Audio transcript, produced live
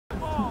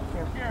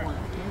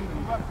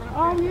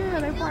Oh yeah,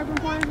 they probably been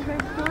playing since they were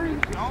 3.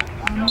 Back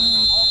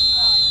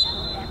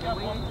up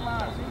off the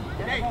line.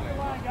 Back off the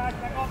line, guys.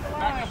 Back off the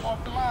line. Back up off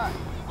the line.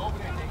 Over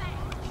there, Nate.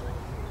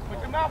 Put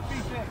your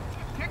mouthpiece in.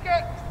 Kick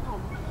it.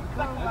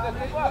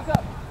 What's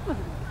up?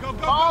 Go, go,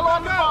 ball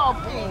on the ball,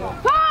 team.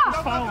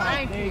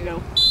 Thank you. There you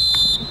go.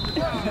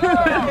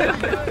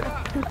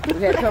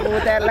 We had trouble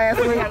with that last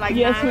week? Like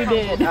yes, we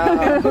did.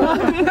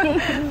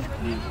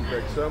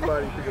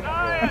 Somebody pick up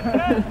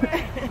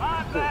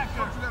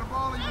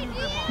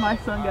My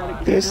son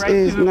got a This right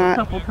is to it not, a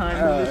couple times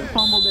and just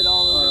fumbled it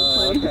all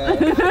over the place.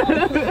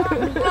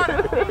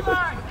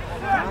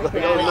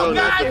 No,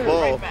 that's the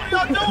ball.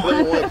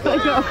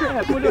 Oh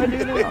crap, what do I do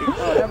now?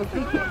 Oh, that was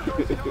Deacon.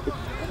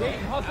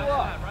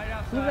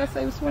 Who did I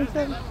say was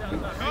 27?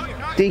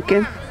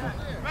 Deacon.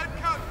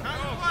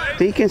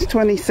 Deacon's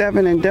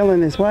 27 and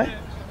Dylan is what?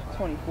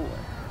 24.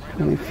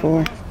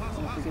 24.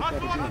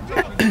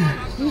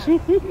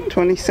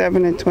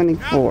 27 and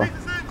 24.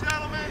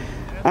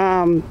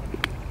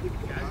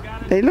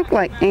 They look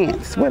like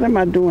ants. What am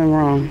I doing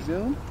wrong?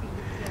 Zoom?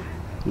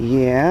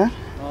 Yeah.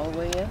 All the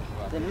way in?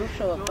 Then it'll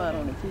show up fine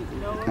on the TV.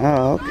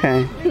 Oh,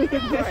 okay.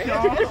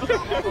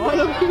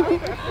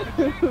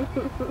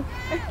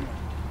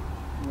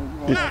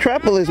 The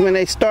trouble is when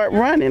they start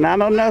running, I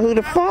don't know who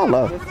to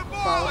follow. Just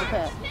follow the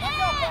path.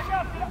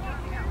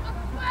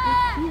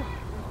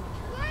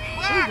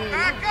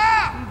 Back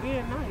up! He's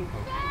being nice.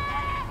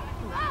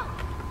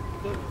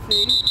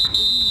 See?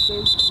 They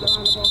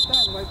behind the ball stack.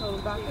 Everybody told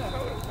them back up.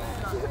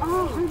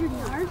 Oh, 100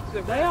 yards?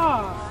 They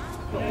are.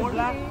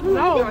 No,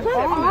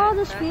 all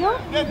this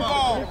field? Get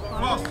ball.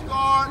 Well,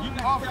 start.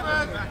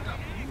 Offense.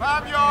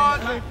 5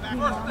 yards.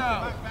 First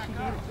down.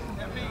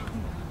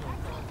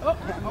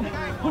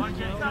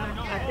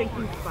 I think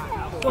he's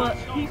fighting. Well,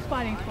 he's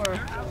fighting for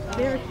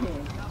their team.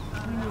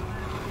 We need to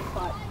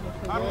fight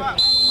for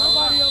theirs.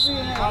 Nobody over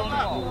here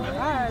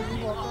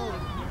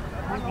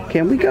has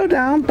Can we go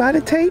down by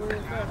the tape?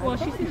 Well,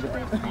 she said she did.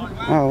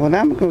 Oh, well,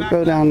 I'm going to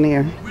go down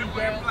there. She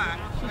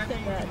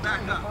said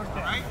that. The coach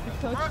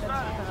said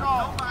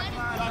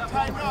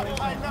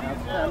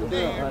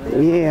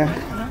Yeah.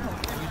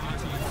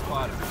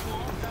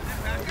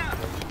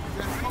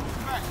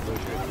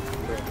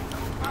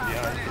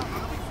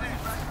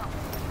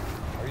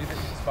 Are you the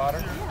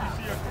spotter?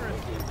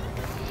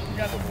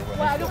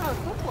 well, I don't have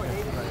a clipboard.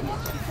 She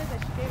said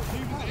that she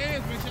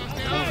gave it.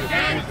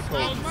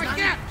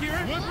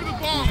 Look for the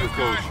ball.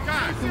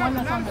 It's the one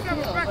that's on the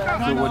field. But I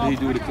don't So what did he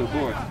do with the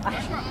clipboard? I'm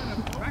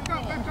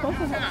supposed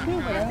to have 2,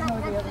 but I don't know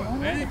where the other one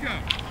There is. you go.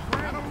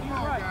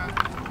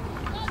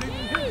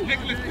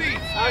 Nicholas P.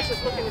 I was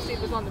just looking to see if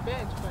it was on the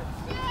bench, but...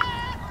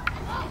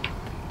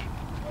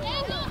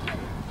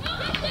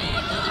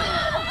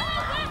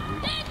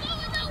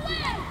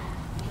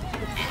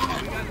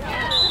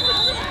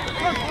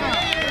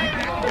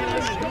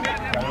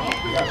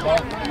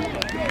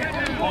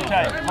 Hold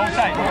tight. Hold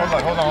tight.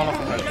 Hold on.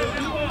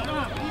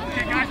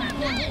 Okay, guys.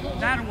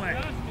 That away.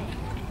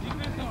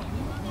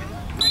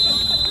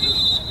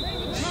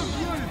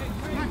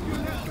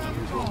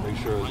 Make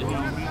sure it's on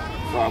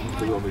problems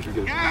to go. Make sure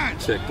you get it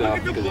checked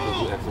out because it's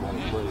an X amount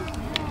of plays.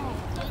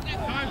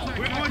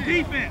 We're on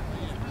defense.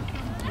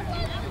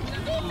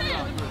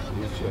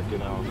 He's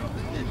checking out.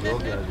 Your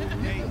guys are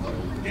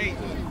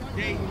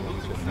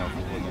checking out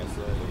from what I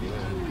said.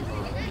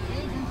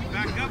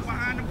 Back up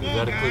behind the ball, Is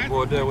that a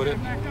clipboard there with it?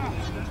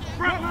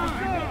 Front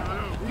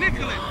line.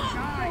 Nicholas.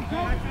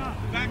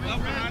 Back up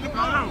behind the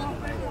ball.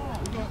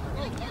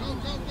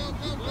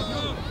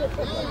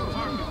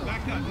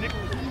 Back up,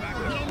 Nicholas. Back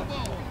up.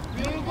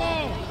 Feel the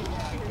ball.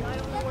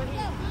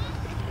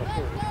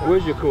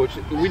 Where's your coach?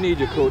 We need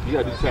your coach. You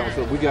got to do something.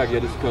 So we got to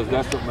get this because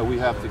that's something that we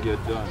have to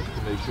get done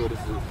to make sure this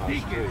is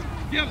straight.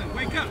 Dylan,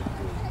 wake up.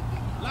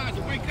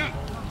 Elijah, wake up.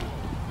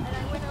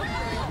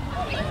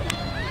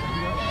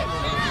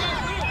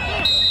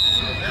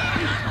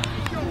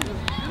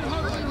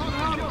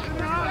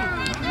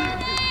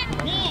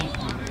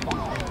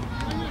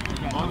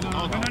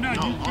 No,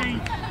 you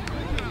change.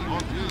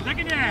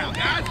 Second down,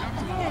 guys.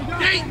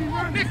 Dayton,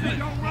 Nicholas.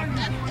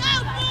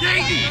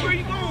 Dayton, where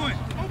you going?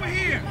 Over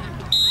here.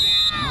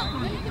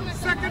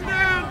 Second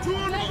down, 2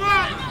 on the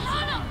clock.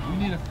 We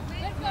need a...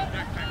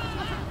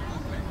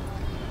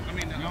 I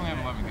mean, we only have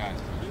 11 guys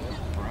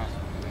for us.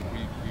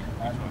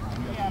 Back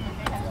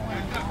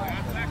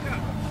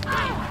up.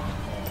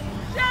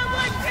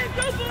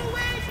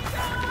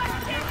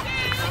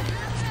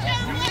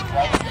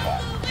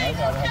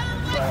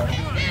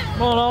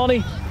 Come on, Aldi.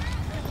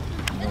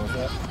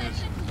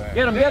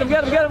 Get him.